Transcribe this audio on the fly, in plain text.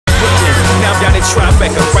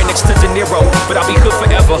Tribeca, right next to De Niro, but I'll be good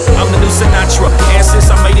forever. I'm the new Sinatra, and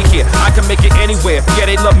since I made it here, I can make it anywhere.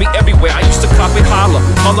 Yeah, they love me everywhere. I used to cop it holler.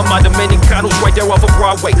 All of my Dominicanos right there off of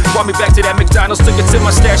Broadway. Brought me back to that McDonald's, took it to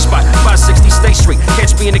my stash spot, 560 State Street.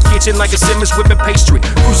 Catch me in the kitchen like a Simmons whipping pastry.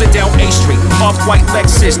 Cruising down A Street, off-white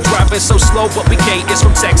Lexus. Driving so slow, but BK is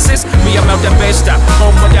from Texas. Me, I'm out that Bed-Stuy,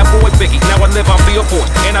 home with that boy Biggie. Now I live on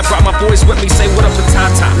Billboard, and I brought my boys with me. Say what up to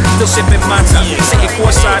Tata, still sipping my time. Sitting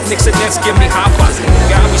courtside, Knicks and Nets give me high fives.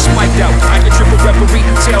 Gotta be spiked out, I can triple referee.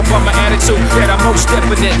 Tell by my attitude that I'm most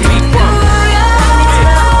definitely from.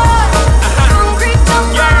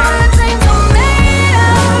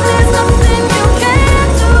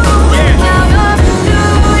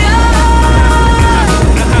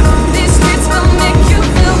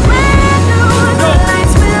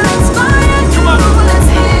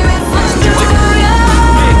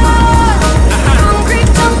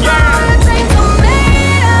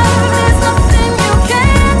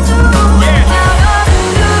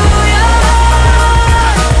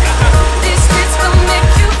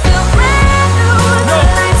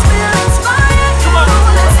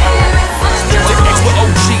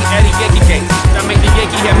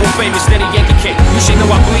 Famous than a Yankee king. You should know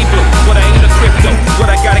I bleed blue, but I ain't a crypto.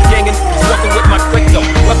 But I got a gang and walking with my quick though.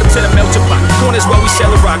 Welcome to the melting pot. Corners where we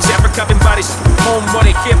sell the rocks. African bodies, home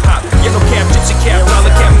money, hip hop. Yellow cap, gypsy cap,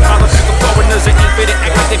 dollar cap, holler back of foreigners and ain't fitted.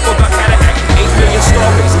 Act like they forgot how to act. 8 billion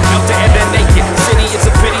stories out there and they're naked. City, it's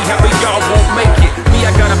a pity how we y'all won't make it. Me,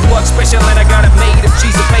 I got a plug special and I got it made. If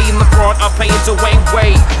Jesus paying LeBron, I'm paying Dwayne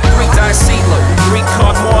Wade. 3 times CeeLo, 3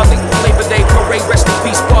 card Marley. Labor Day parade, rest in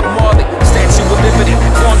peace, Bob Marley. Statue of Liberty,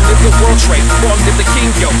 long live the World Trade, long live the King,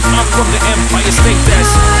 yo. I'm from the Empire State,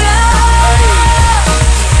 that's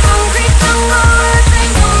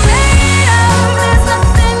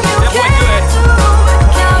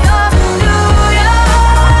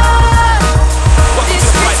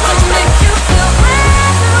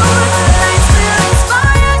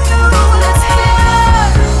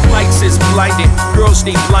blinded. Girls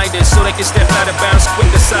need blinders so they can step out of bounds quick.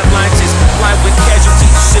 The sidelines is blind with casualties.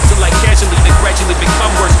 Shifting like casually, they gradually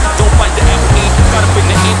become worse. Don't fight the apple eve, caught up in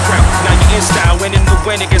the in crowd. Now you're in style, when in the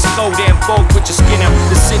wind it gets cold and bold with your skin out.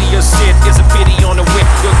 The city of sin is a pity on the whip.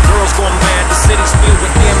 Good girls going mad, the city's filled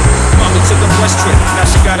with them. Mommy took a bus trip, now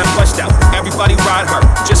she got her bust out. Everybody ride her,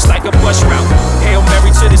 just like a bus route. Hail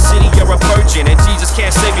Mary to the city, you're a virgin. And Jesus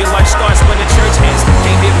can't save your life, starts when the church ends.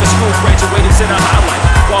 Came here for school, graduated to the highlight.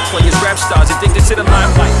 Ball players, rap stars, addicted to the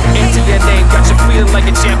limelight. Into your name, got you feeling like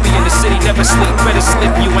a champion. The city never sleep, better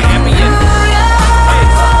sleep, you ain't ambient.